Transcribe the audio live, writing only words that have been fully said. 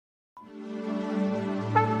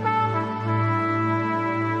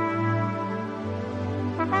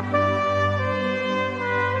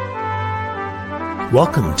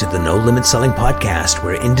Welcome to the No Limit Selling Podcast,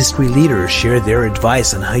 where industry leaders share their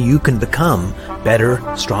advice on how you can become better,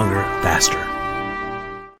 stronger, faster.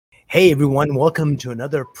 Hey everyone, welcome to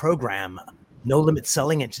another program, No Limit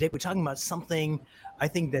Selling. And today we're talking about something I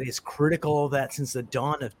think that is critical that since the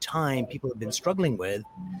dawn of time people have been struggling with.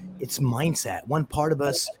 It's mindset. One part of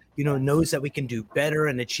us knows that we can do better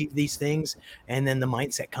and achieve these things. And then the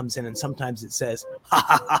mindset comes in and sometimes it says, ha,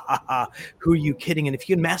 ha, ha, ha, ha, who are you kidding? And if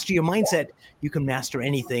you can master your mindset, you can master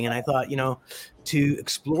anything. And I thought, to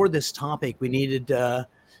explore this topic, we needed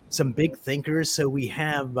some big thinkers. So we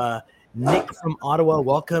have Nick from Ottawa.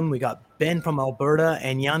 Welcome. We got Ben from Alberta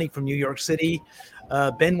and Yanni from New York City.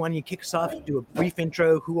 Ben, why don't you kick us off? Do a brief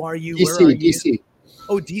intro. Who are you? Where are you? DC.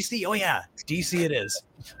 Oh, DC. Oh, yeah. DC it is.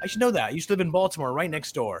 I should know that. I used to live in Baltimore, right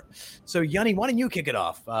next door. So, Yanni, why don't you kick it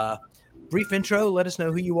off? Brief intro. Let us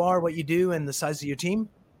know who you are, what you do, and the size of your team.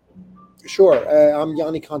 Sure. I'm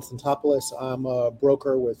Yanni Konstantopoulos. I'm a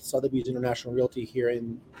broker with Sotheby's International Realty here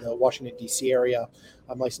in the Washington, D.C. area.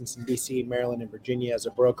 I'm licensed in D.C., Maryland, and Virginia as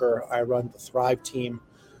a broker. I run the Thrive team.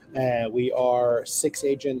 We are 6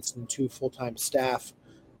 agents and 2 full-time staff.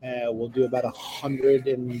 We'll do about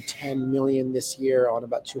 110 million this year on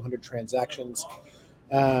about 200 transactions.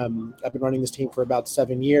 I've been running this team for about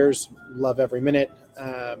 7 years. Love every minute.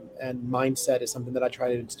 And mindset is something that I try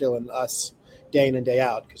to instill in us day in and day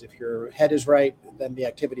out. Because if your head is right, then the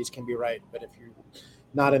activities can be right. But if you're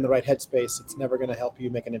not in the right headspace, it's never going to help you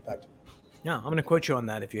make an impact. Yeah, I'm going to quote you on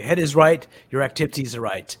that. If your head is right, your activities are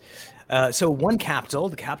right. So one capital,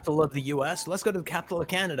 the capital of the U.S. Let's go to the capital of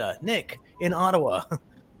Canada. Nick in Ottawa.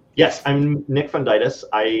 Yes, I'm Nick Funditis.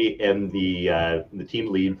 I am the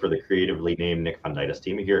team lead for the creatively named Nick Funditis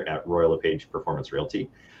team here at Royal LePage Performance Realty.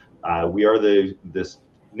 We are this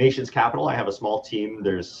nation's capital. I have a small team.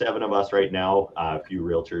 There's 7 of us right now, a few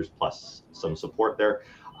realtors plus some support there,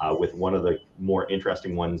 with one of the more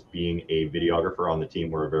interesting ones being a videographer on the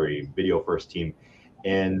team. We're a very video-first team.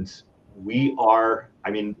 And we are,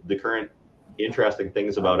 the current interesting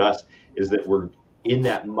things about us is that we're in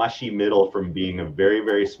that mushy middle from being a very,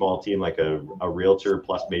 very small team, like a realtor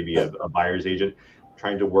plus maybe a buyer's agent,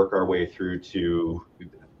 trying to work our way through to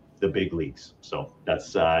the big leagues. So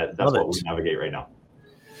that's what we navigate right now.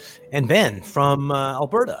 And Ben from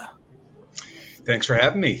Alberta. Thanks for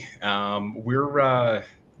having me.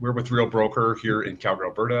 We're with Real Broker here in Calgary,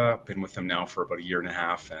 Alberta. Been with them now for about 1.5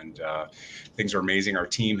 years, and things are amazing. Our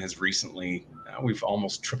team has recently, we've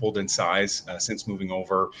almost tripled in size since moving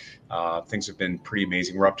over. Things have been pretty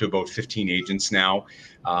amazing. We're up to about 15 agents now.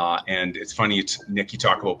 And it's funny, Nick, you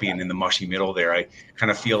talk about being in the mushy middle there. I kind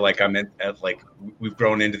of feel like I'm we've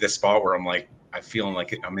grown into this spot where I'm feeling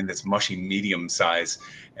like I'm in this mushy medium size.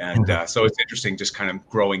 And so it's interesting just kind of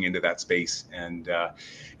growing into that space. And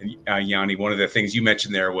Yanni, one of the things you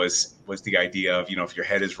mentioned there was the idea of, if your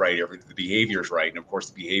head is right, the behavior is right. And of course,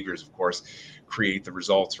 the behaviors, of course, create the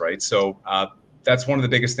results, right? So that's one of the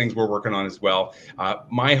biggest things we're working on as well.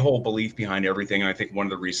 My whole belief behind everything, and I think one of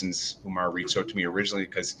the reasons Umar reached out to me originally,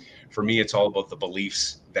 because for me, it's all about the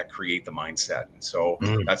beliefs that create the mindset. And so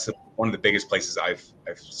that's one of the biggest places I've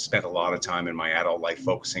spent a lot of time in my adult life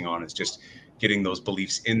focusing on, is just getting those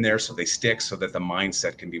beliefs in there so they stick, so that the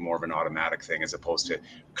mindset can be more of an automatic thing as opposed to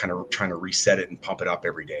kind of trying to reset it and pump it up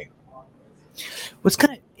every day. What's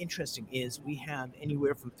kind of interesting is we have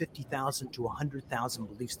anywhere from 50,000 to 100,000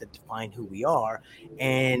 beliefs that define who we are.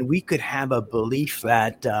 And we could have a belief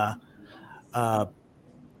that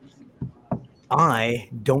I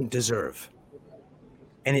don't deserve.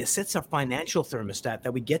 And it sets our financial thermostat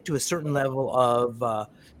that we get to a certain level of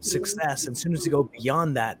success. And as soon as we go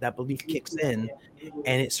beyond that, that belief kicks in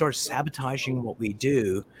and it starts sabotaging what we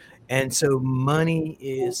do. And so money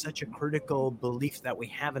is such a critical belief that we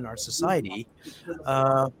have in our society.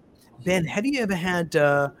 Ben, have you ever had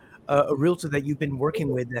a realtor that you've been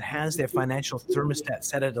working with that has their financial thermostat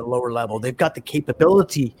set at a lower level? They've got the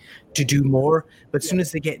capability to do more, but as soon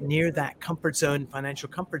as they get near that comfort zone, financial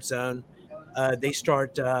comfort zone, they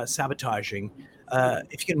start sabotaging.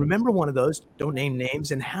 If you can remember one of those, don't name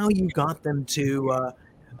names, and how you got them to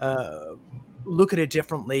look at it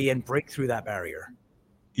differently and break through that barrier.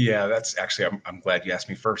 Yeah, that's actually, I'm glad you asked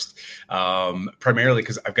me first, primarily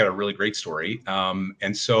because I've got a really great story.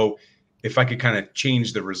 And so if I could kind of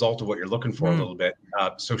change the result of what you're looking for a little bit.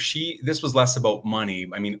 So this was less about money.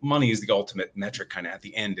 Money is the ultimate metric kind of at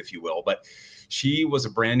the end, if you will, but she was a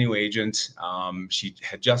brand new agent. She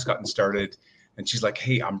had just gotten started And she's like,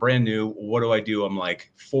 hey, I'm brand new. What do? I'm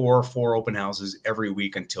like, four open houses every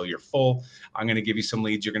week until you're full. I'm going to give you some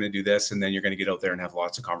leads. You're going to do this. And then you're going to get out there and have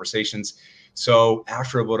lots of conversations. So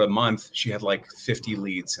after about a month, she had like 50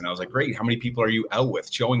 leads. And I was like, great. How many people are you out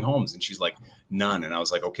with showing homes? And she's like, none. And I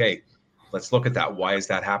was like, okay, let's look at that. Why is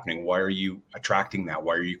that happening? Why are you attracting that?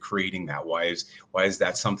 Why are you creating that? Why is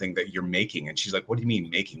that something that you're making? And she's like, what do you mean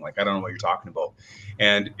making? Like, I don't know what you're talking about.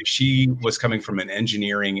 And she was coming from an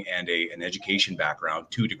engineering and an education background,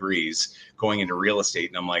 2 degrees, going into real estate.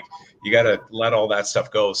 And I'm like, you got to let all that stuff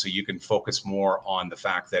go so you can focus more on the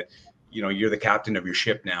fact that, you know, you're the captain of your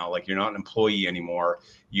ship now. Like, you're not an employee anymore.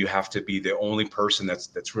 You have to be the only person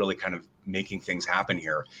that's really kind of making things happen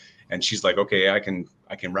here. And she's like, okay, I can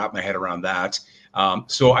wrap my head around that.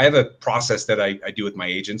 So I have a process that I do with my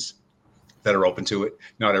agents that are open to it.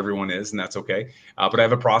 Not everyone is, and that's okay. But I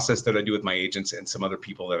have a process that I do with my agents and some other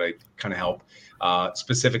people that I kind of help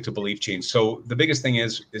specific to belief change. So the biggest thing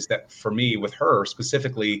is that for me, with her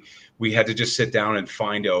specifically, we had to just sit down and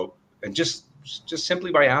find out, and just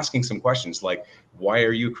simply by asking some questions like, why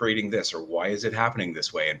are you creating this? Or why is it happening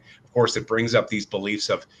this way? And of course, it brings up these beliefs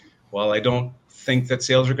of, well, I don't think that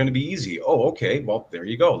sales are going to be easy. Oh, okay. Well, there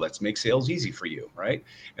you go. Let's make sales easy for you. Right.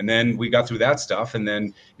 And then we got through that stuff. And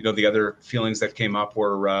then, you know, the other feelings that came up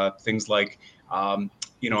were things like,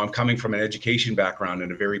 you know, I'm coming from an education background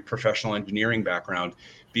and a very professional engineering background.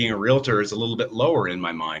 Being a realtor is a little bit lower in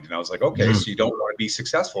my mind. And I was like, okay, so you don't want to be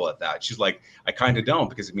successful at that. She's like, I kind of don't,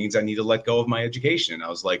 because it means I need to let go of my education. And I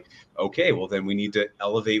was like, okay, well, then we need to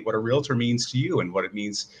elevate what a realtor means to you and what it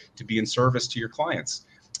means to be in service to your clients.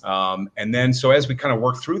 And then, so as we kind of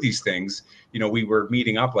work through these things, you know, we were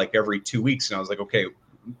meeting up like every 2 weeks, and I was like, okay,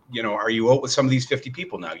 you know, are you out with some of these 50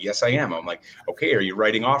 people now? Yes, I am. I'm like, okay, are you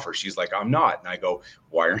writing offers? She's like, I'm not. And I go,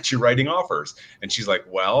 why aren't you writing offers? And she's like,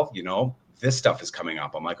 well, you know, this stuff is coming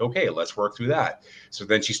up. I'm like, okay, let's work through that. So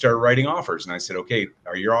then she started writing offers, and I said, okay,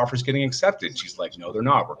 are your offers getting accepted? She's like, no, they're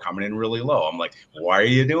not. We're coming in really low. I'm like, why are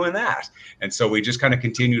you doing that? And so we just kind of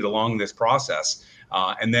continued along this process.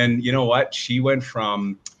 And then, you know what, she went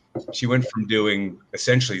from doing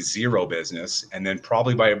essentially zero business, and then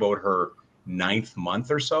probably by about her 9th month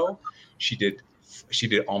or so, she did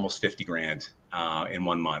almost 50 grand in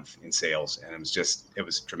 1 month in sales, and it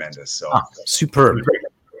was tremendous. So superb.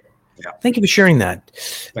 Yeah. Thank you for sharing that.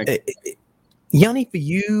 Thank you. Yanni, for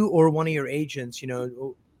you or one of your agents, you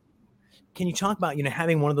know, can you talk about, you know,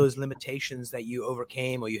 having one of those limitations that you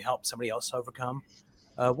overcame or you helped somebody else overcome?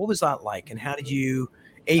 What was that like, and how did you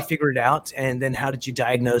figure it out, and then how did you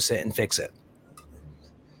diagnose it and fix it?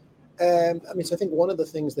 I mean, so I think one of the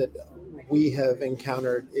things that we have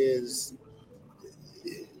encountered is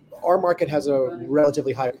our market has a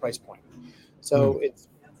relatively high price point. So it's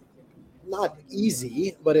not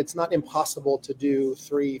easy, but it's not impossible to do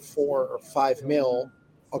 3, 4, or 5 mil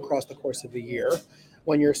across the course of a year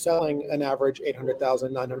when you're selling an average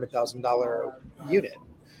 $800,000, $900,000 unit.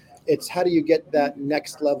 It's how do you get that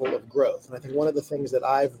next level of growth? And I think one of the things that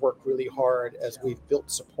I've worked really hard as we've built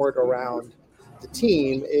support around the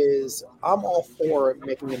team is I'm all for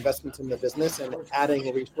making investments in the business and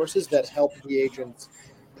adding resources that help the agents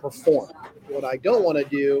perform. What I don't want to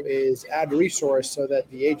do is add resource so that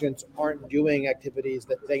the agents aren't doing activities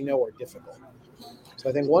that they know are difficult. So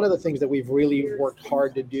I think one of the things that we've really worked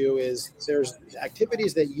hard to do is there's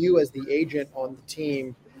activities that you as the agent on the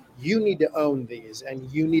team, you need to own these,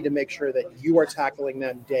 and you need to make sure that you are tackling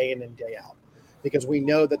them day in and day out, because we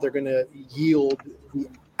know that they're going to yield the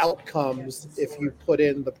outcomes if you put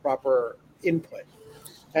in the proper input.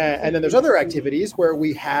 And then there's other activities where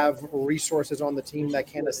we have resources on the team that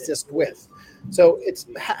can assist with. So it's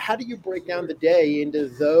how do you break down the day into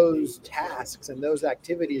those tasks and those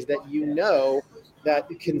activities that you know that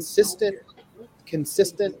consistent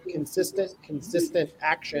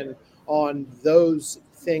action on those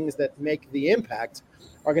things that make the impact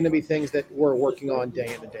are going to be things that we're working on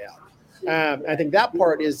day in and day out. I think that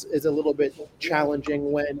part is a little bit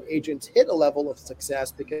challenging when agents hit a level of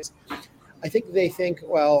success, because I think they think,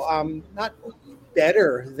 well, I'm not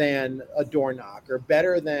better than a door knock or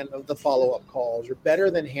better than the follow-up calls or better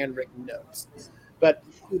than handwritten notes, but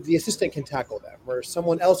the assistant can tackle them, or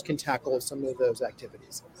someone else can tackle some of those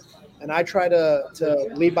activities. And I try to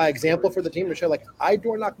lead by example for the team to show, like, I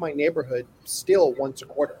door knock my neighborhood still once a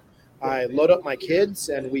quarter. I load up my kids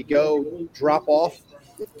and we go drop off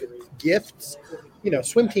gifts. You know,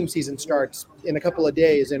 swim team season starts in a couple of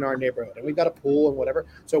days in our neighborhood, and we've got a pool and whatever.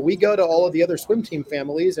 So we go to all of the other swim team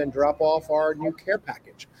families and drop off our new care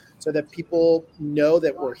package. so that people know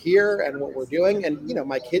that we're here and what we're doing. And,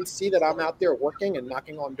 my kids see that I'm out there working and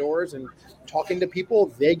knocking on doors and talking to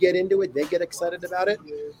people. They get into it. They get excited about it.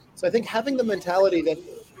 So I think having the mentality that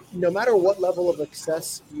no matter what level of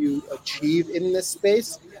success you achieve in this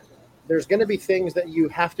space, there's going to be things that you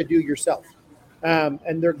have to do yourself.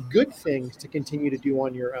 And they're good things to continue to do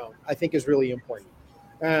on your own, I think is really important.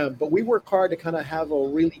 But we work hard to kind of have a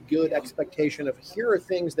really good expectation of here are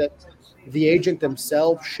things that the agent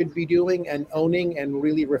themselves should be doing and owning and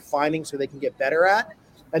really refining so they can get better at.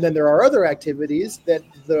 And then there are other activities that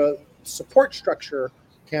the support structure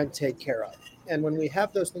can take care of. And when we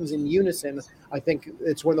have those things in unison, I think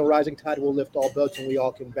it's when the rising tide will lift all boats and we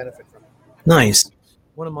all can benefit from it. Nice.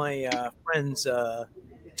 One of my friends,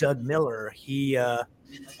 Doug Miller, he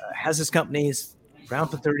has his companies around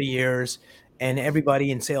for 30 years. And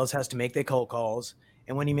everybody in sales has to make their cold calls.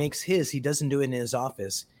 And when he makes his, he doesn't do it in his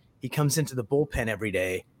office. He comes into the bullpen every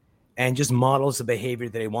day and just models the behavior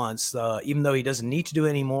that he wants, even though he doesn't need to do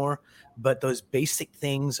it anymore. But those basic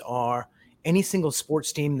things are any single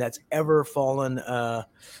sports team that's ever fallen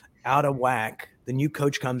out of whack. The new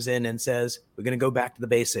coach comes in and says, we're going to go back to the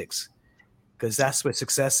basics because that's where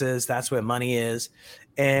success is. That's where money is.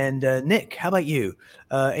 And Nick, how about you?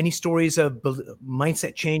 Any stories of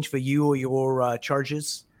mindset change for you or your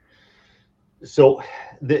charges? So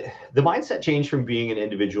the mindset change from being an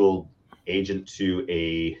individual agent to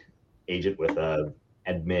a agent with a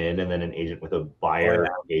admin and then an agent with a buyer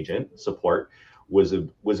agent support was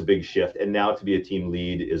a big shift. And now to be a team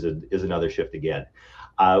lead is another shift again.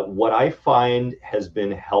 What I find has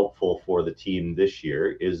been helpful for the team this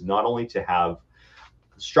year is not only to have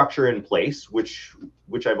structure in place, which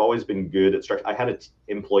I've always been good at structure. I had an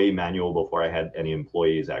employee manual before I had any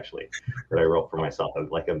employees actually that I wrote for myself. I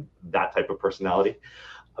was like that type of personality.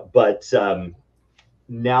 But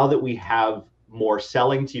now that we have more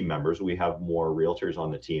selling team members, we have more realtors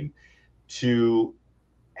on the team to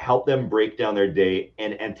help them break down their day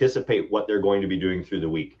and anticipate what they're going to be doing through the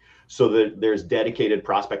week. So that there's dedicated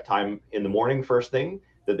prospect time in the morning, first thing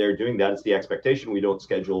that they're doing. That's the expectation. We don't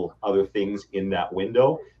schedule other things in that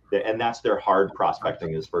window. And that's their hard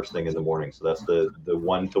prospecting is first thing in the morning. So that's the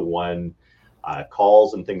one-to-one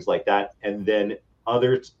calls and things like that. And then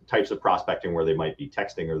other types of prospecting where they might be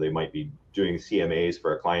texting or they might be doing CMAs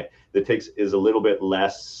for a client that is a little bit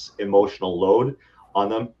less emotional load on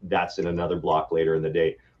them. That's in another block later in the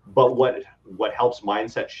day. But what helps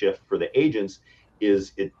mindset shift for the agents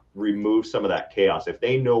is it removes some of that chaos. If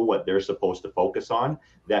they know what they're supposed to focus on,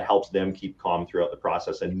 that helps them keep calm throughout the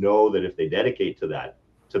process and know that if they dedicate to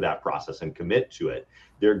that process and commit to it,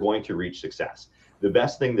 they're going to reach success. The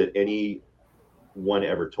best thing that anyone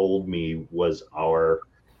ever told me was our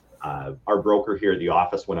broker here at the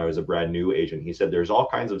office when I was a brand new agent. He said, there's all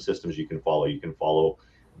kinds of systems you can follow. You can follow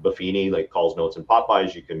Buffini, like calls, notes, and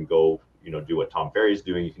Popeyes. You can go, do what Tom Ferry's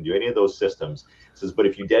doing. You can do any of those systems. It says, but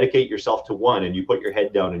if you dedicate yourself to one and you put your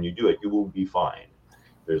head down and you do it, you will be fine.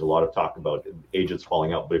 There's a lot of talk about agents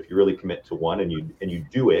falling out, but if you really commit to one and you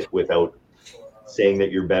do it without saying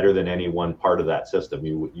that you're better than any one part of that system,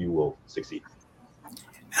 you will succeed.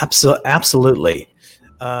 Absolutely.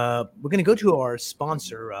 We're going to go to our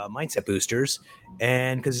sponsor, Mindset Boosters,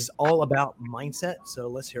 and because it's all about mindset. So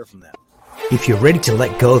let's hear from them. If you're ready to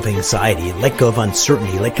let go of anxiety, let go of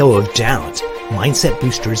uncertainty, let go of doubt, Mindset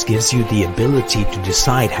Boosters gives you the ability to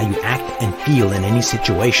decide how you act and feel in any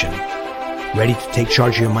situation. Ready to take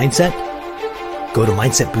charge of your mindset? Go to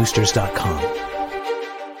mindsetboosters.com.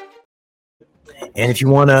 And if you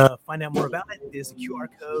want to find out more about it, there's a QR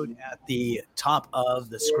code at the top of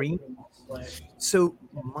the screen. So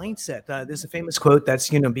mindset, there's a famous quote that's,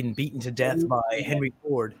 been beaten to death by Henry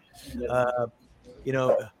Ford.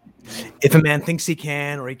 If a man thinks he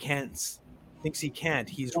can or thinks he can't,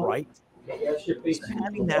 he's right. So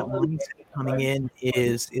having that mindset coming in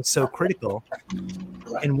is so critical.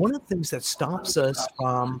 And one of the things that stops us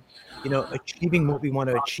from, achieving what we want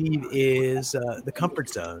to achieve is the comfort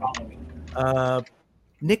zone.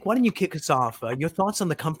 Nick, why don't you kick us off? Your thoughts on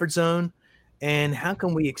the comfort zone and how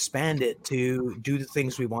can we expand it to do the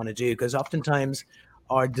things we want to do? Because oftentimes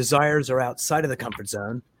our desires are outside of the comfort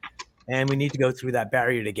zone and we need to go through that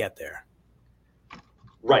barrier to get there.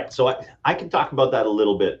 Right. So I can talk about that a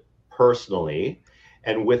little bit personally,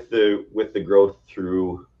 and with the growth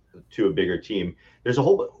through to a bigger team. There's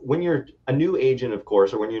when you're a new agent, of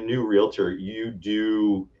course, or when you're a new realtor, you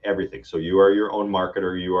do everything. So you are your own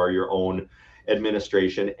marketer, you are your own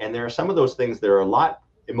administration, and there are some of those things that are a lot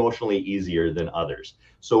emotionally easier than others.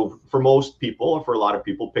 So for most people, or for a lot of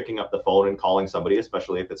people, picking up the phone and calling somebody,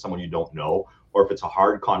 especially if it's someone you don't know, or if it's a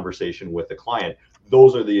hard conversation with a client,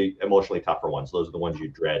 those are the emotionally tougher ones. Those are the ones you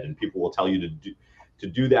dread, and people will tell you to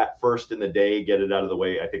do that first in the day, get it out of the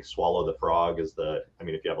way. I think swallow the frog is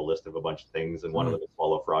if you have a list of a bunch of things and one of them is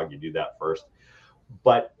swallow frog, you do that first.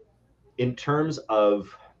 But in terms of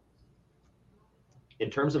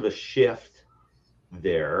a shift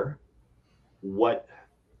there, what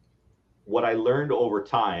I learned over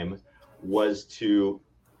time was to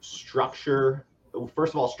structure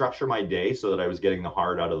my day so that I was getting the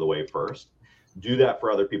hard out of the way first. Do that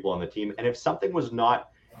for other people on the team. And if something was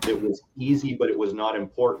easy, but it was not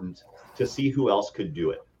important, to see who else could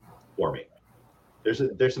do it for me.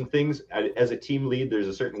 There's some things as a team lead, there's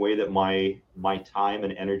a certain way that my time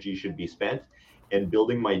and energy should be spent, and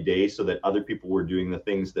building my day so that other people were doing the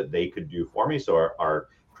things that they could do for me. So our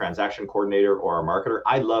transaction coordinator or our marketer,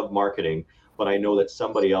 I love marketing, but I know that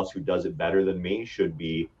somebody else who does it better than me should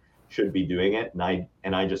be doing it.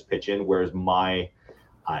 And I just pitch in, whereas my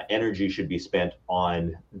energy should be spent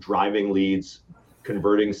on driving leads,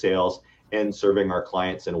 converting sales, and serving our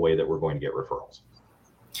clients in a way that we're going to get referrals.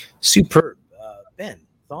 Superb. Ben,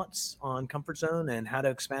 thoughts on comfort zone and how to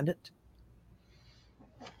expand it?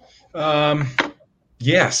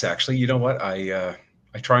 Yes, actually, you know what? I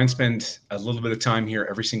try and spend a little bit of time here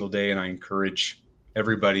every single day, and I encourage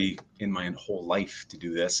everybody in my whole life to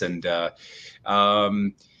do this. And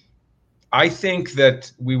I think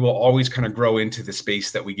that we will always kind of grow into the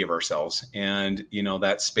space that we give ourselves. And,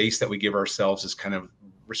 that space that we give ourselves is kind of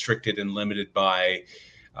restricted and limited by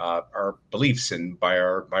our beliefs and by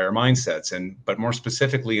our mindsets, but more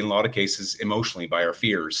specifically, in a lot of cases, emotionally, by our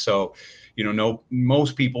fears. So,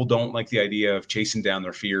 most people don't like the idea of chasing down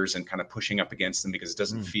their fears and kind of pushing up against them because it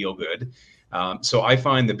doesn't feel good. So I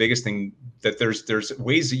find the biggest thing that there's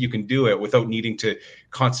ways that you can do it without needing to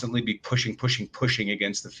constantly be pushing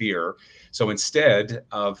against the fear. So instead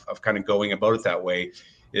of kind of going about it that way,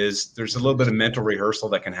 there's a little bit of mental rehearsal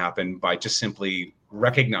that can happen by just simply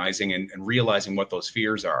recognizing and realizing what those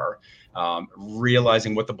fears are,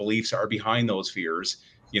 realizing what the beliefs are behind those fears,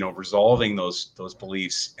 resolving those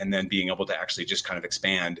beliefs, and then being able to actually just kind of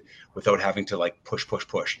expand without having to like push.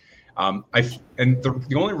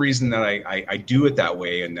 The only reason that I do it that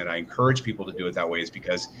way and that I encourage people to do it that way is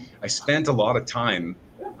because I spent a lot of time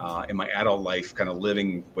in my adult life kind of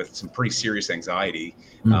living with some pretty serious anxiety.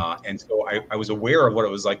 And so I was aware of what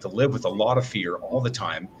it was like to live with a lot of fear all the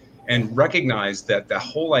time, and recognized that the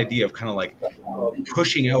whole idea of kind of like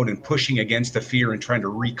pushing out and pushing against the fear and trying to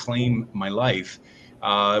reclaim my life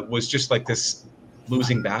was just like this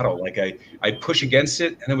losing battle. Like I'd push against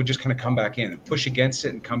it and it would just kind of come back in, and push against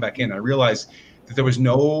it and come back in. I realized that there was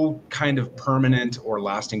no kind of permanent or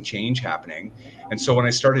lasting change happening. And so when I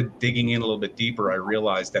started digging in a little bit deeper, I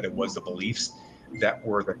realized that it was the beliefs that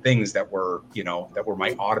were the things that were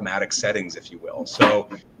my automatic settings, if you will. So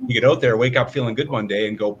you get out there, wake up feeling good one day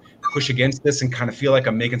and go push against this and kind of feel like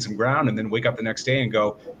I'm making some ground, and then wake up the next day and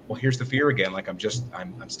go, well, here's the fear again. Like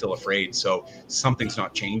I'm still afraid. So something's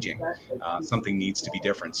not changing. Something needs to be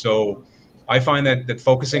different. So I find that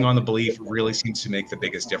focusing on the belief really seems to make the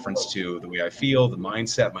biggest difference to the way I feel, the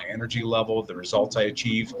mindset, my energy level, the results I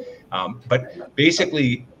achieve. But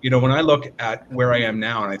basically, when I look at where I am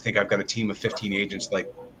now, and I think I've got a team of 15 agents,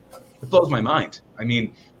 like, it blows my mind. I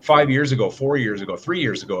mean, 5 years ago, 4 years ago, 3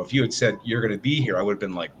 years ago, if you had said you're going to be here, I would have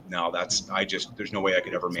been like, no, there's no way I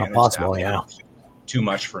could ever manage possible, that. Yeah. Too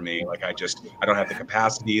much for me. Like I don't have the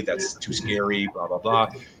capacity. That's too scary, blah, blah, blah.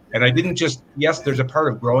 And I didn't yes, there's a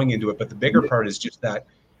part of growing into it, but the bigger part is just that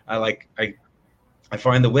I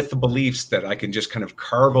find that with the beliefs that I can just kind of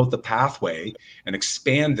carve out the pathway and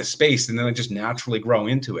expand the space, and then I just naturally grow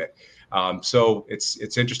into it. So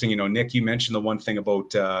it's interesting. Nick, you mentioned the one thing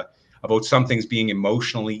about some things being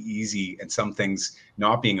emotionally easy and some things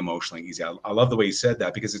not being emotionally easy. I love the way you said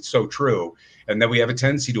that, because it's so true. And that we have a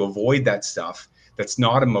tendency to avoid that stuff that's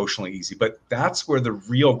not emotionally easy, but that's where the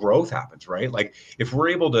real growth happens, right? Like if we're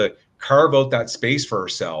able to carve out that space for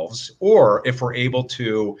ourselves, or if we're able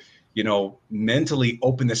to, mentally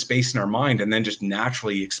open the space in our mind and then just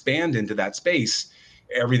naturally expand into that space,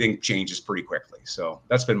 everything changes pretty quickly. So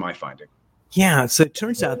that's been my finding. Yeah. So it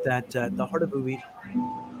turns out that the heart of who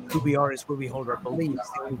we are is where we hold our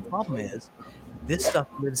beliefs. The problem is this stuff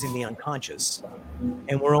lives in the unconscious,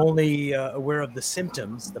 and we're only aware of the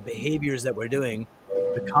symptoms, the behaviors that we're doing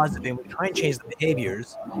because of it. We try and change the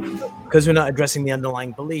behaviors because we're not addressing the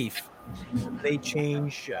underlying belief. They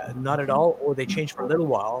change not at all, or they change for a little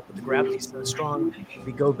while, but the gravity is so strong,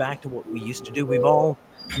 we go back to what we used to do. We've all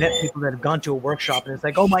met people that have gone to a workshop and it's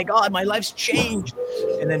like, oh my God, my life's changed.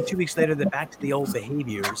 And then 2 weeks later, they're back to the old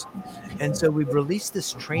behaviors. And so we've released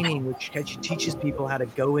this training, which teaches people how to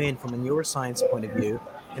go in from a neuroscience point of view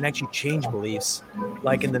and actually change beliefs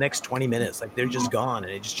like in the next 20 minutes. Like they're just gone,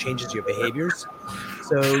 and it just changes your behaviors.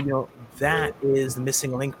 So, that is the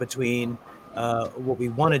missing link between what we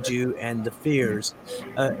want to do and the fears.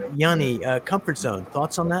 Yanni, comfort zone,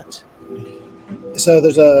 thoughts on that?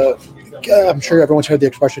 So I'm sure everyone's heard the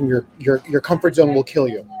expression, your comfort zone will kill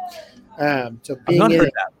you. So being I've not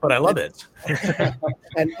heard that, but I love it.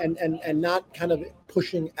 and not kind of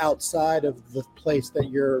pushing outside of the place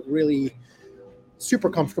that you're really super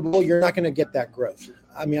comfortable, you're not going to get that growth.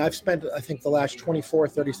 I mean, I've spent, I think, the last 24,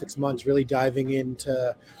 36 months really diving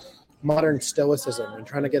into modern stoicism and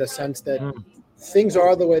trying to get a sense that things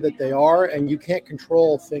are the way that they are, and you can't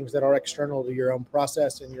control things that are external to your own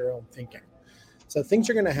process and your own thinking. So things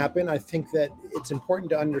are going to happen. I think that it's important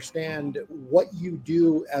to understand what you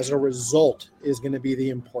do as a result is going to be the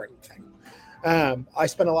important thing. I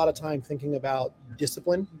spent a lot of time thinking about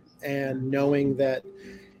discipline and knowing that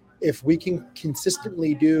if we can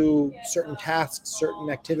consistently do certain tasks,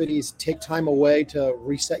 certain activities, take time away to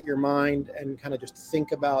reset your mind and kind of just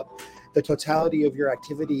think about the totality of your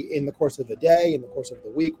activity in the course of the day, in the course of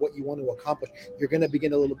the week, what you want to accomplish, you're going to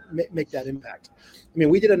begin to make that impact. I mean,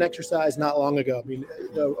 we did an exercise not long ago. I mean,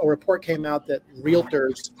 a report came out that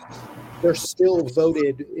realtors, they're still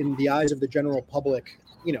voted in the eyes of the general public.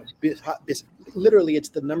 Literally, it's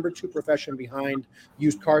the number 2 profession behind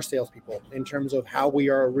used car salespeople in terms of how we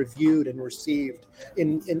are reviewed and received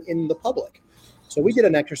in the public. So we did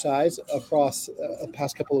an exercise across a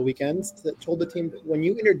past couple of weekends that told the team that when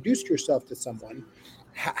you introduce yourself to someone,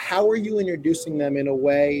 how are you introducing them in a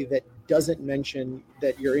way that doesn't mention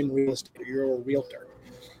that you're in real estate or you're a realtor?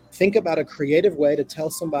 Think about a creative way to tell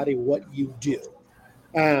somebody what you do.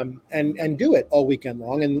 And do it all weekend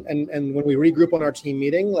long. And when we regroup on our team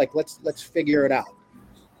meeting, like let's figure it out.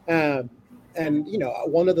 One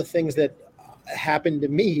of the things that happened to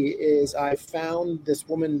me is I found this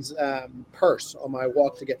woman's purse on my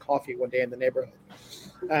walk to get coffee one day in the neighborhood.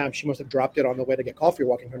 She must have dropped it on the way to get coffee,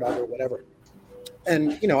 walking her dog or whatever.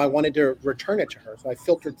 And, I wanted to return it to her. So I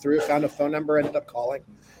filtered through, found a phone number, ended up calling.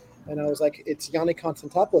 And I was like, it's Yanni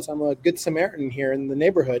Konstantopoulos. I'm a good Samaritan here in the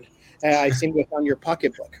neighborhood. I seem to have found your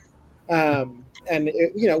pocketbook.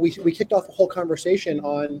 We kicked off a whole conversation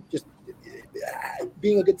on just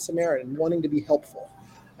being a good Samaritan, wanting to be helpful.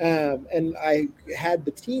 And I had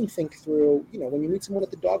the team think through, when you meet someone at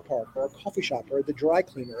the dog park or a coffee shop or the dry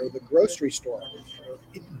cleaner or the grocery store,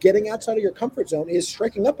 getting outside of your comfort zone is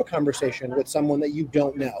striking up a conversation with someone that you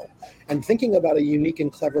don't know and thinking about a unique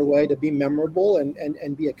and clever way to be memorable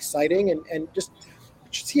and be exciting and just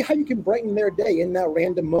see how you can brighten their day in that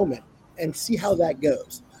random moment and see how that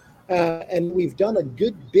goes. And we've done a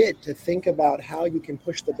good bit to think about how you can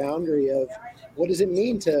push the boundary of what does it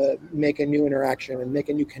mean to make a new interaction and make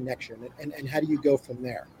a new connection, and how do you go from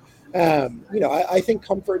there? I think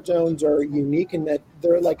comfort zones are unique in that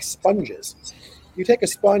they're like sponges. You take a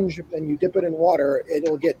sponge and you dip it in water,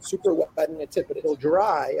 it'll get super wet in the tip, but it'll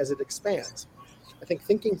dry as it expands. I think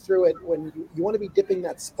thinking through it, when you want to be dipping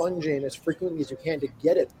that sponge in as frequently as you can to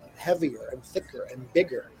get it heavier and thicker and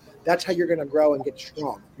bigger. That's how you're going to grow and get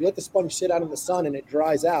strong. If you let the sponge sit out in the sun and it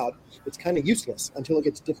dries out, it's kind of useless until it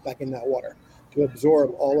gets dipped back in that water to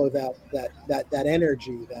absorb all of that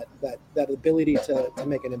energy, that ability to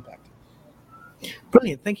make an impact.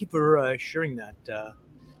 Brilliant. Thank you for sharing that.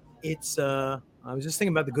 I was just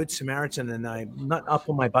thinking about the Good Samaritan, and I'm not up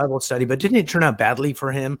on my Bible study, but didn't it turn out badly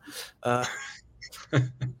for him?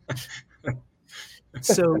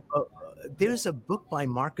 So there's a book by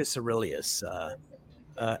Marcus Aurelius,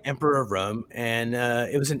 Emperor of Rome, and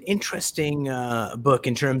it was an interesting book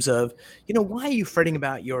in terms of, why are you fretting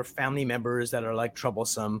about your family members that are like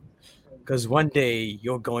troublesome? Because one day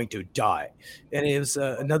you're going to die. And it was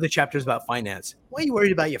another chapter is about finance. Why are you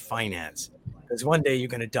worried about your finance? Because one day you're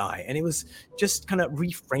going to die. And it was just kind of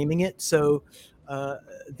reframing it. So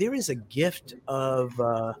there is a gift of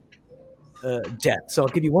death. So I'll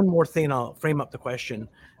give you one more thing and I'll frame up the question.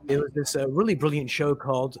 There was this really brilliant show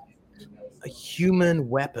called A Human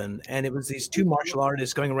Weapon, and it was these two martial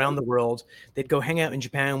artists going around the world. They'd go hang out in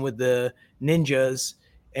Japan with the ninjas,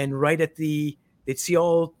 and they'd see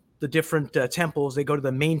all the different temples. They go to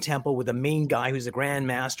the main temple with the main guy who's a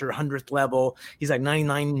grandmaster, 100th level. He's like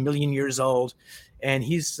 99 million years old, and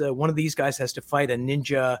he's one of these guys has to fight a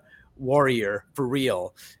ninja warrior for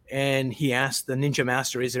real. And he asked the ninja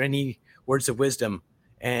master, "Is there any words of wisdom?"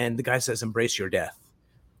 And the guy says, "Embrace your death.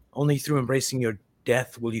 Only through embracing your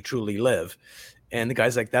death will you truly live." And the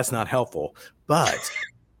guy's like, "That's not helpful." But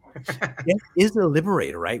death is a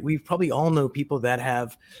liberator, right? We probably all know people that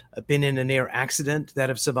have been in an air accident that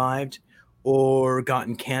have survived, or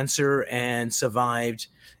gotten cancer and survived.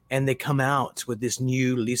 and they come out with this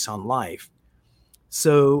new lease on life.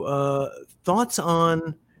 So thoughts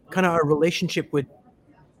on kind of our relationship with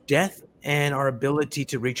death and our ability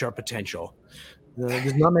to reach our potential. This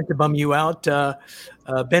is not meant to bum you out.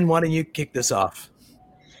 Ben, why don't you kick this off?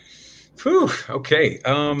 Whew, okay.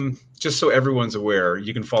 Just so everyone's aware,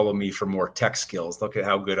 you can follow me for more tech skills. Look at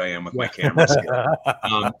how good I am with my camera skills.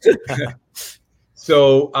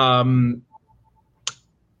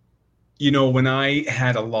 When I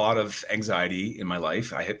had a lot of anxiety in my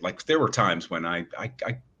life, there were times when I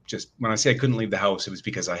when I say I couldn't leave the house, it was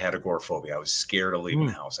because I had agoraphobia. I was scared of leaving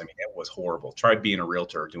the house. I mean, it was horrible. Tried being a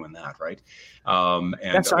realtor doing that, right? And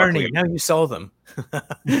that's irony. Now you sell them.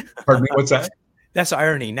 Pardon me, what's that? That's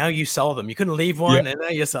irony. Now you sell them. You couldn't leave one, and now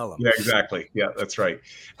you sell them. Yeah, exactly. Yeah, that's right.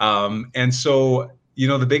 And so,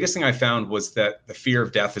 the biggest thing I found was that the fear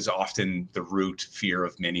of death is often the root fear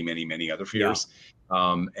of many, many, many other fears.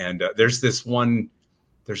 Yeah. There's this one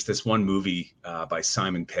movie by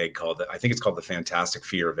Simon Pegg I think it's called The Fantastic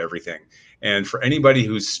Fear of Everything. And for anybody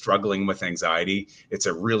who's struggling with anxiety, it's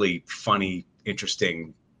a really funny,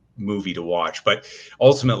 interesting movie to watch. But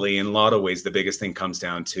ultimately, in a lot of ways, the biggest thing comes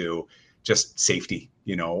down to just safety,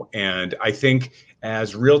 and I think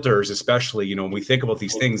as realtors, especially, when we think about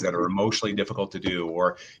these things that are emotionally difficult to do,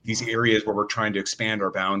 or these areas where we're trying to expand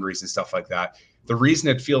our boundaries and stuff like that, the reason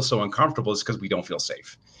it feels so uncomfortable is because we don't feel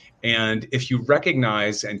safe. And if you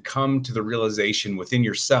recognize and come to the realization within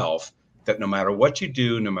yourself that no matter what you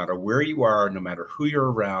do, no matter where you are, no matter who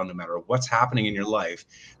you're around, no matter what's happening in your life,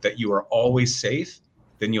 that you are always safe,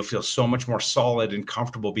 then you'll feel so much more solid and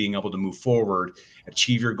comfortable being able to move forward,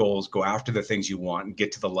 achieve your goals, go after the things you want, and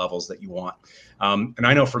get to the levels that you want. And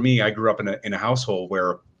I know for me, I grew up in a household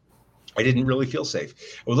where I didn't really feel safe.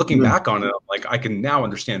 Well, looking back on it, I can now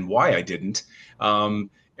understand why I didn't. And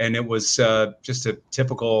it was just a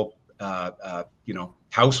typical,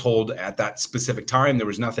 household at that specific time. There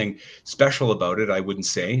was nothing special about it, I wouldn't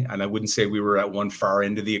say. And I wouldn't say we were at one far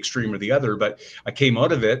end of the extreme or the other, but I came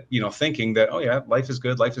out of it, thinking that, oh yeah, life is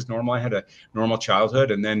good. Life is normal. I had a normal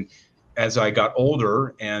childhood. And then as I got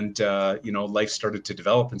older and, life started to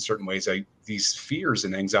develop in certain ways, these fears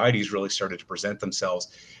and anxieties really started to present themselves.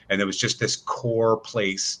 And there was just this core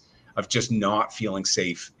place of just not feeling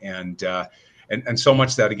safe. And so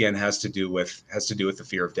much that, again, has to do with the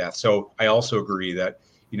fear of death. So I also agree that,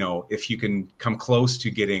 if you can come close to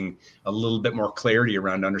getting a little bit more clarity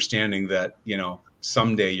around understanding that,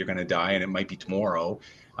 someday you're going to die and it might be tomorrow,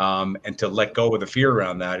 and to let go of the fear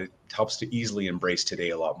around that, it helps to easily embrace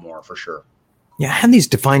today a lot more, for sure. Yeah, I had these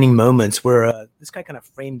defining moments where this guy kind of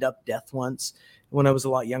framed up death once when I was a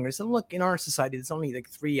lot younger. He said, look, in our society, there's only like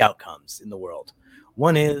 3 outcomes in the world.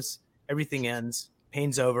 One is everything ends,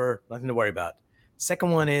 pain's over, nothing to worry about.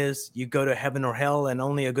 Second one is you go to heaven or hell, and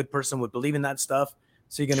only a good person would believe in that stuff.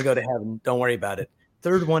 So you're going to go to heaven. Don't worry about it.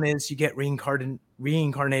 Third one is you get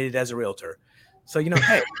reincarnated as a realtor. So,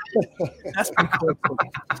 hey, that's pretty cool.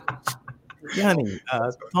 Yanni,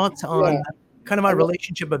 thoughts on kind of my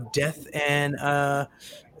relationship of death and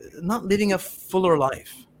not living a fuller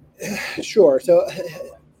life? Sure. So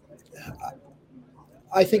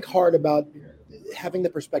I think hard about having the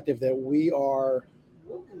perspective that we are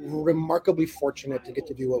remarkably fortunate to get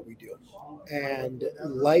to do what we do. And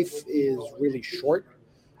life is really short.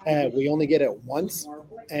 We only get it once.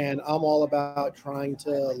 And I'm all about trying to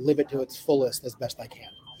live it to its fullest as best I can.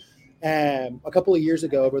 A couple of years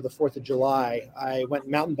ago, over the 4th of July, I went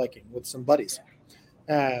mountain biking with some buddies.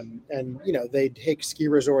 And they take ski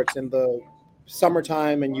resorts in the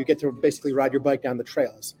summertime, and you get to basically ride your bike down the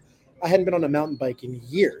trails. I hadn't been on a mountain bike in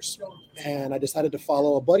years, and I decided to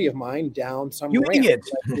follow a buddy of mine down some ramp. Idiot.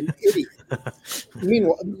 Like an idiot.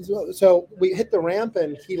 Meanwhile, so we hit the ramp,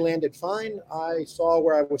 and he landed fine. I saw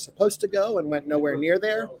where I was supposed to go and went nowhere near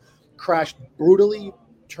there. Crashed brutally,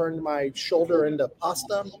 turned my shoulder into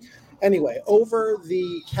pasta. Anyway, over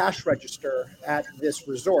the cash register at this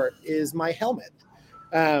resort is my helmet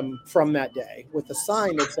from that day with a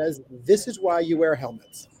sign that says, "This is why you wear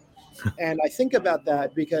helmets." And I think about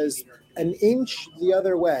that because an inch the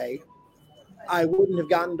other way, I wouldn't have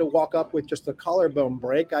gotten to walk up with just a collarbone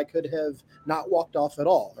break. I could have not walked off at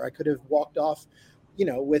all, or I could have walked off,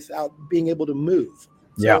 without being able to move.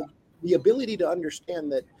 Yeah. So the ability to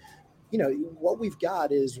understand that, what we've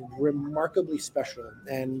got is remarkably special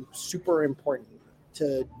and super important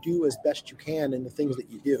to do as best you can in the things that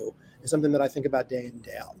you do is something that I think about day in and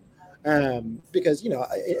day out. Because,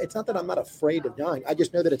 it's not that I'm not afraid of dying. I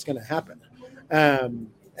just know that it's going to happen. And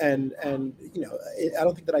I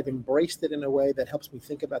don't think that I've embraced it in a way that helps me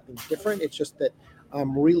think about things different. It's just that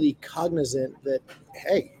I'm really cognizant that,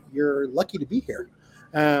 hey, you're lucky to be here.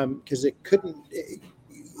 Because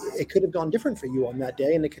it could have gone different for you on that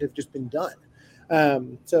day, and it could have just been done.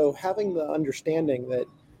 So having the understanding that,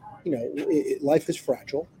 life is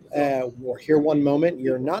fragile. We're here one moment,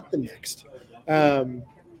 you're not the next.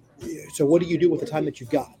 So what do you do with the time that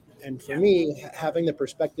you've got? And for me, having the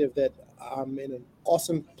perspective that I'm in an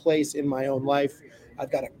awesome place in my own life,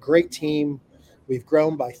 I've got a great team. We've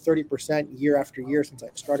grown by 30% year after year since I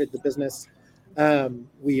started the business.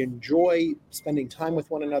 We enjoy spending time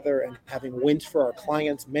with one another and having wins for our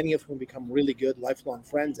clients, many of whom become really good lifelong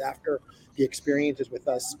friends after the experiences with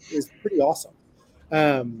us is pretty awesome.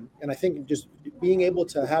 And I think just being able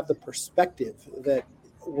to have the perspective that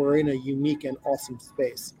we're in a unique and awesome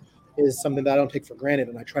space is something that I don't take for granted.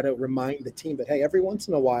 And I try to remind the team that, hey, every once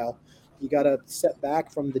in a while, you got to step back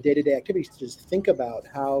from the day-to-day activities to just think about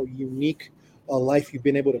how unique a life you've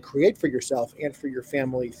been able to create for yourself and for your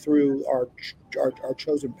family through our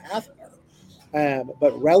chosen path are.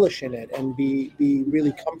 But relish in it and be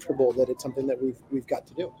really comfortable that it's something that we've got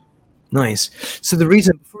to do. Nice. So the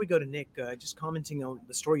reason, before we go to Nick, just commenting on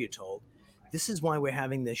the story you told, this is why we're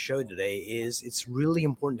having this show today, is it's really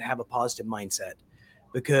important to have a positive mindset.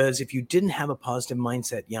 Because if you didn't have a positive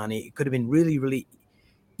mindset, Yanni, it could have been really, really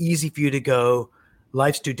easy for you to go,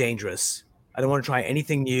 life's too dangerous. I don't want to try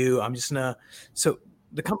anything new. I'm just going to. So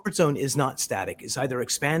the comfort zone is not static. It's either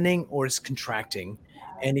expanding or it's contracting.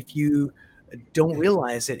 And if you don't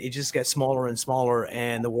realize it, it just gets smaller and smaller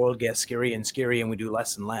and the world gets scary and scary and we do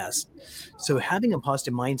less and less. So having a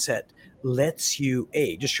positive mindset lets you,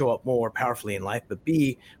 A, just show up more powerfully in life, but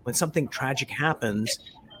B, when something tragic happens,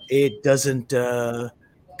 it doesn't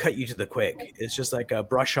cut you to the quick. It's just like a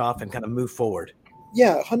brush off and kind of move forward.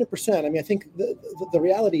 Yeah, 100%. I mean, I think the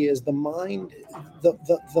reality is the mind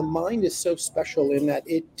is so special in that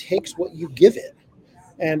it takes what you give it.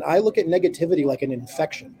 And I look at negativity like an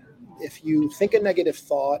infection. If you think a negative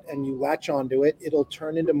thought and you latch onto it, it'll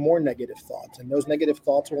turn into more negative thoughts. And those negative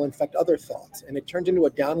thoughts will infect other thoughts. And it turns into a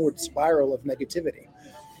downward spiral of negativity.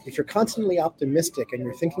 If you're constantly optimistic and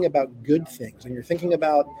you're thinking about good things and you're thinking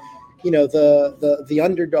about, the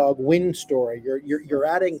underdog win story, you're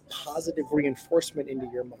adding positive reinforcement into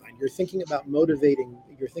your mind. You're thinking about motivating,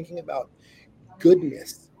 you're thinking about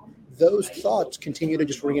goodness. Those thoughts continue to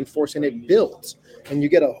just reinforce and it builds. And you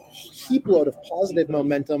get a heap load of positive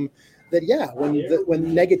momentum that,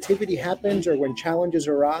 when negativity happens or when challenges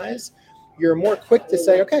arise, you're more quick to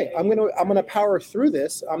say, okay, I'm gonna power through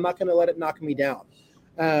this. I'm not gonna let it knock me down.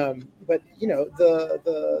 But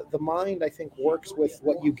the mind, I think, works with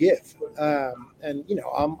what you give. And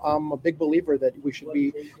I'm a big believer that we should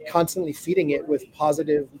be constantly feeding it with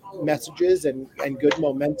positive messages and good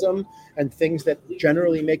momentum and things that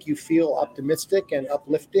generally make you feel optimistic and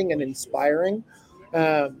uplifting and inspiring,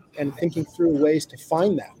 and thinking through ways to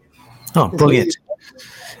find that. Oh, brilliant.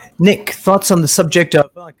 Nick, thoughts on the subject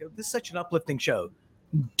of, this is such an uplifting show,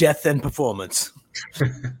 death and performance.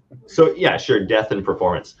 So yeah, sure. Death and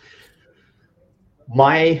performance.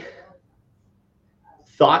 My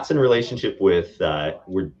thoughts in relationship with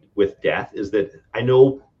death is that I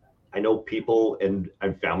know people and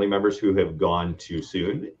family members who have gone too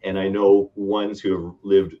soon, and I know ones who have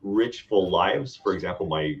lived rich, full lives. For example,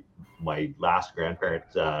 my last grandparent,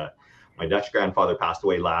 my Dutch grandfather, passed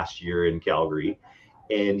away last year in Calgary,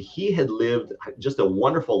 and he had lived just a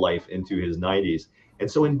wonderful life into his 90s.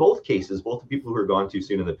 And so in both cases, both the people who are gone too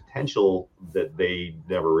soon and the potential that they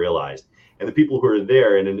never realized, and the people who are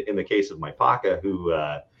there, and in the case of my Paka,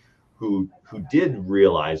 who did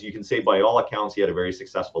realize, you can say by all accounts, he had a very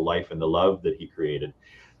successful life and the love that he created.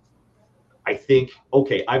 I think,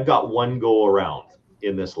 okay, I've got one go around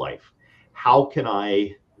in this life. How can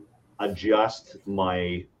I adjust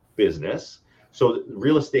my business? So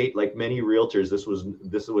real estate, like many realtors,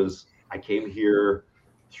 this was, I came here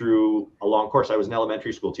through a long course. I was an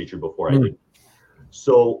elementary school teacher before I did.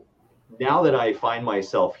 So now that I find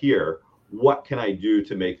myself here, what can I do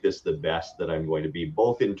to make this the best that I'm going to be,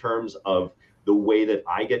 both in terms of the way that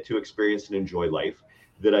I get to experience and enjoy life,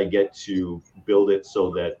 that I get to build it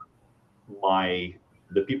so that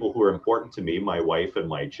the people who are important to me, my wife and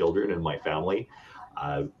my children and my family,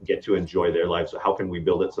 get to enjoy their lives. So how can we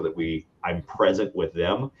build it so that I'm present with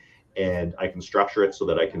them, and I can structure it so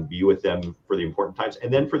that I can be with them for the important times.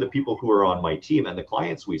 And then for the people who are on my team and the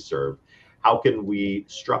clients we serve, how can we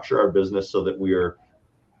structure our business so that we're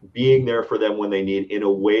being there for them when they need, in a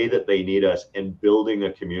way that they need us, and building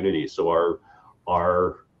a community. So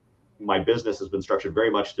my business has been structured very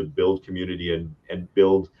much to build community and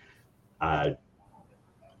build,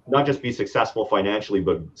 not just be successful financially,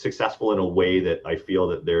 but successful in a way that I feel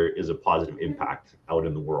that there is a positive impact out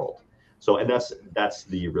in the world. So, and that's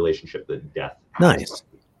the relationship that death has. Nice.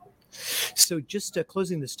 So just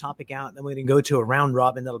closing this topic out, then we're going to go to a round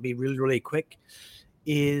robin that'll be really, really quick.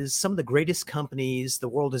 Is some of the greatest companies the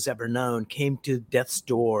world has ever known came to death's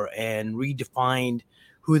door and redefined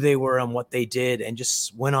who they were and what they did and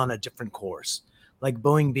just went on a different course. Like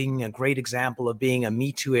Boeing being a great example of being a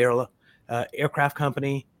Me Too aircraft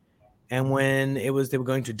company. And when they were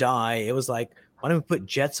going to die, it was like, why don't we put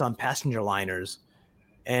jets on passenger liners?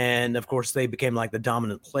 And of course, they became like the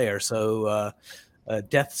dominant player. So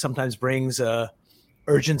death sometimes brings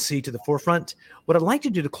urgency to the forefront. What I'd like to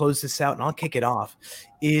do to close this out, and I'll kick it off,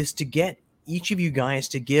 is to get each of you guys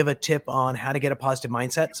to give a tip on how to get a positive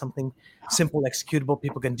mindset, something simple, executable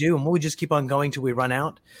people can do. And we'll just keep on going till we run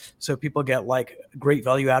out. So people get like great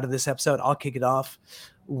value out of this episode. I'll kick it off.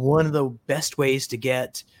 One of the best ways to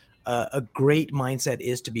get a great mindset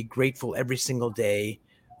is to be grateful every single day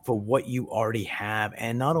for what you already have.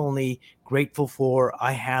 And not only grateful for,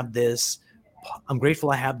 I'm grateful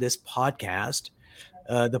I have this podcast.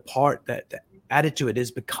 The part that added to it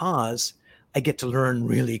is because I get to learn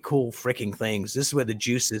really cool freaking things. This is where the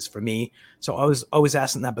juice is for me. So I was always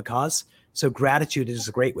asking that because. So gratitude is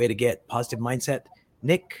a great way to get positive mindset.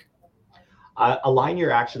 Nick? Align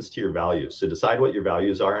your actions to your values. So decide what your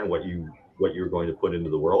values are and what you're going to put into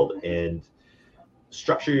the world, and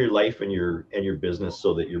structure your life and your business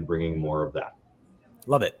so that you're bringing more of that.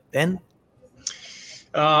 Love it. Ben?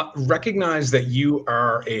 Recognize that you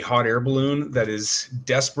are a hot air balloon that is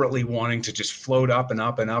desperately wanting to just float up and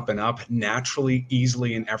up and up and up naturally,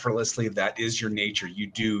 easily, and effortlessly. That is your nature. You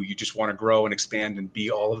just want to grow and expand and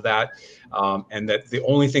be all of that. And that the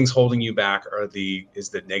only things holding you back is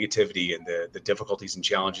the negativity and the difficulties and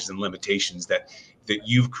challenges and limitations that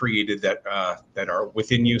you've created that are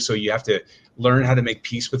within you. So you have to learn how to make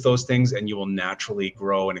peace with those things, and you will naturally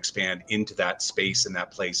grow and expand into that space and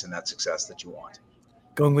that place and that success that you want.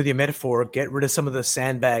 Going with your metaphor, get rid of some of the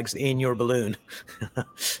sandbags in your balloon.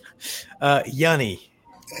 Yanni.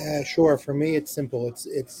 Sure. For me, it's simple.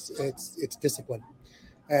 It's discipline,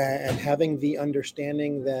 and having the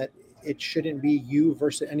understanding that it shouldn't be you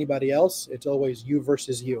versus anybody else. It's always you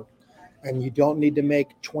versus you, and you don't need to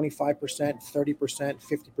make 25%, 30%,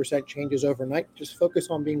 50% changes overnight. Just focus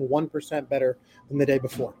on being 1% better than the day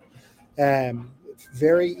before.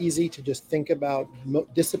 Very easy to just think about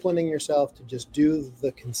disciplining yourself to just do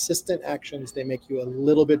the consistent actions. They make you a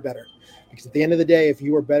little bit better, because at the end of the day, if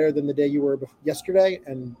you were better than the day you were yesterday,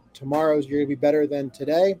 and tomorrow's you're going to be better than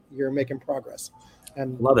today, you're making progress.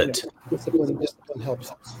 And love it. Discipline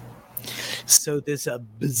helps. So there's a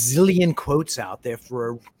bazillion quotes out there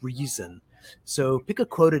for a reason. So pick a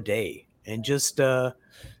quote a day and just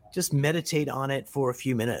meditate on it for a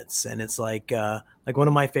few minutes. And it's like one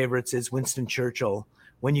of my favorites is Winston Churchill.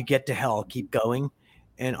 When you get to hell, keep going.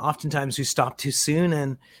 And oftentimes we stop too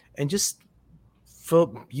soon and just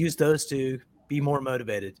use those to be more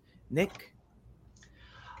motivated. Nick?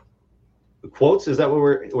 Quotes, is that what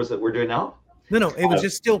we're doing now? No, it was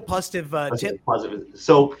just still positive tip. Positive.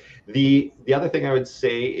 So the other thing I would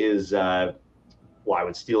say is, I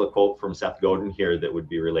would steal a quote from Seth Godin here that would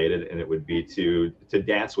be related, and it would be to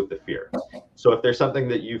dance with the fear. So if there's something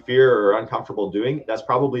that you fear or are uncomfortable doing, that's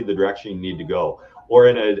probably the direction you need to go. Or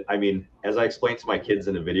as I explained to my kids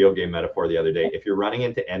in a video game metaphor the other day, if you're running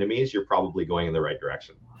into enemies, you're probably going in the right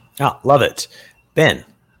direction. Oh, love it. Ben?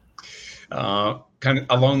 Kind of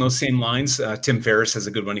along those same lines, Tim Ferriss has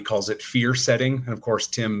a good one. He calls it fear setting. And of course,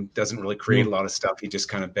 Tim doesn't really create a lot of stuff. He just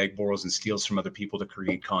kind of borrows and steals from other people to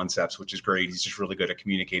create concepts, which is great. He's just really good at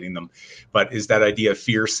communicating them. But is that idea of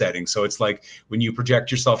fear setting? So it's like when you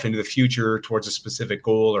project yourself into the future towards a specific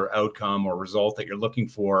goal or outcome or result that you're looking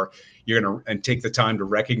for, you're going to take the time to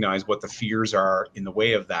recognize what the fears are in the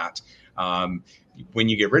way of that. When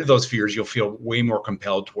you get rid of those fears, you'll feel way more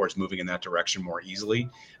compelled towards moving in that direction more easily.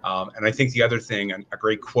 And I think the other thing, a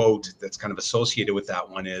great quote that's kind of associated with that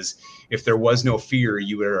one is, if there was no fear,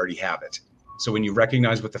 you would already have it. So when you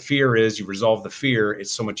recognize what the fear is, you resolve the fear,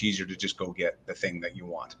 it's so much easier to just go get the thing that you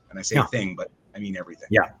want. And I say thing, but I mean everything.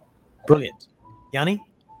 Yeah. Brilliant. Yanni?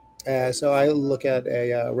 So I look at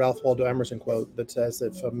a Ralph Waldo Emerson quote that says,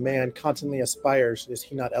 if a man constantly aspires, is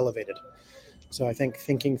he not elevated? So I think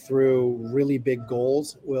thinking through really big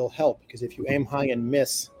goals will help, because if you aim high and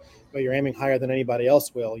miss, but you're aiming higher than anybody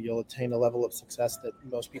else will, you'll attain a level of success that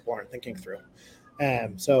most people aren't thinking through.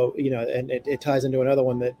 So, and it ties into another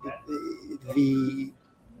one, that the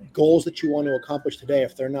goals that you want to accomplish today,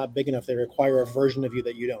 if they're not big enough, they require a version of you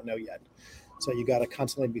that you don't know yet. So you got to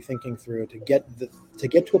constantly be thinking through to get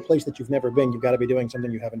to a place that you've never been. You've got to be doing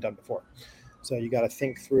something you haven't done before. So you got to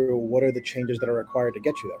think through what are the changes that are required to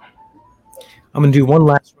get you there. I'm going to do one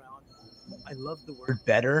last round. I love the word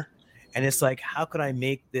better. And it's like, how could I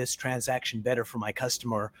make this transaction better for my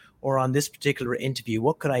customer? Or on this particular interview,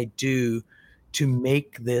 what could I do to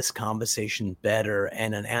make this conversation better?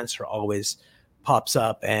 And an answer always pops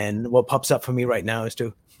up. And what pops up for me right now is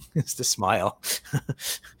to smile.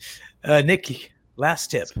 Nick,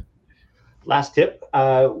 last tip. Last tip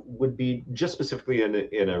would be just specifically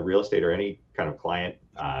in a real estate or any kind of client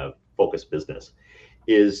focused business,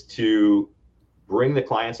 is to bring the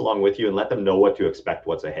clients along with you and let them know what to expect,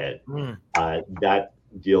 what's ahead. That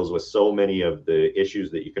deals with so many of the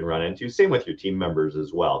issues that you can run into. Same with your team members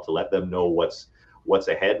as well, to let them know what's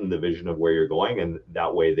ahead and the vision of where you're going, and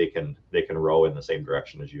that way they can row in the same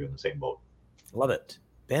direction as you, in the same boat. Love it.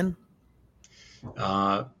 Ben?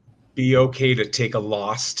 Be okay to take a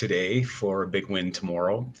loss today for a big win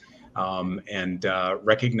tomorrow, and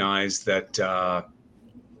recognize that,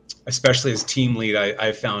 especially as team lead,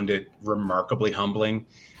 I found it remarkably humbling,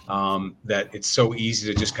 that it's so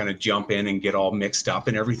easy to just kind of jump in and get all mixed up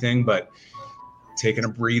and everything, but taking a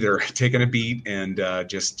breather, taking a beat, and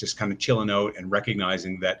just kind of chilling out and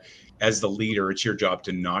recognizing that as the leader, it's your job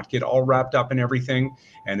to not get all wrapped up in everything,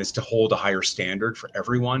 and it's to hold a higher standard for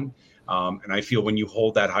everyone. And I feel when you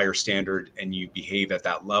hold that higher standard and you behave at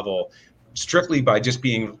that level, strictly by just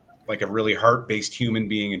being like a really heart-based human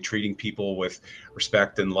being and treating people with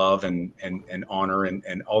respect and love and honor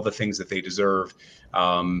and all the things that they deserve,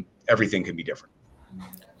 everything can be different.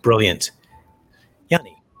 Brilliant.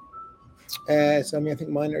 Yanni? So I think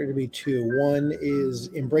mine are going to be two. One is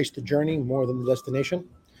embrace the journey more than the destination.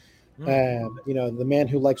 The man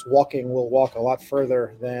who likes walking will walk a lot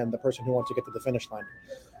further than the person who wants to get to the finish line.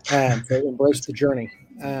 So embrace the journey,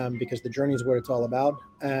 because the journey is what it's all about.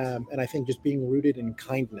 And I think just being rooted in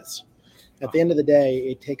kindness. At the end of the day,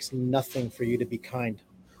 it takes nothing for you to be kind.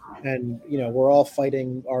 And, we're all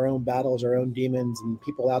fighting our own battles, our own demons, and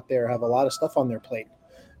people out there have a lot of stuff on their plate.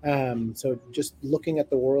 So just looking at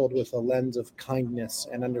the world with a lens of kindness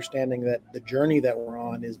and understanding that the journey that we're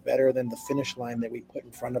on is better than the finish line that we put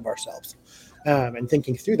in front of ourselves. And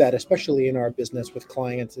thinking through that, especially in our business with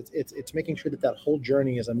clients, it's making sure that whole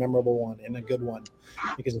journey is a memorable one and a good one.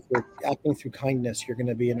 Because if you're acting through kindness, you're going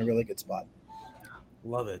to be in a really good spot.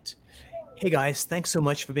 Love it. Hey guys, thanks so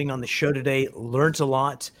much for being on the show today. Learned a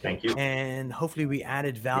lot. Thank you. And hopefully we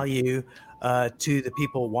added value to the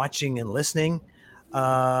people watching and listening.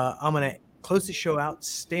 I'm going to close the show out.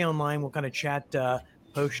 Stay online. We'll kind of chat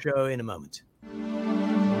post-show in a moment.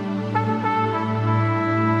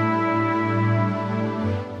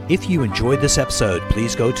 If you enjoyed this episode,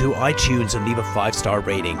 please go to iTunes and leave a 5-star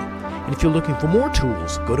rating. And if you're looking for more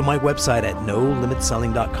tools, go to my website at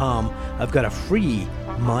NoLimitSelling.com. I've got a free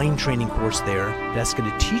mind training course there that's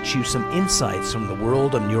going to teach you some insights from the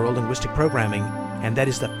world of neuro-linguistic programming, and that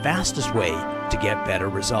is the fastest way to get better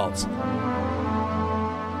results.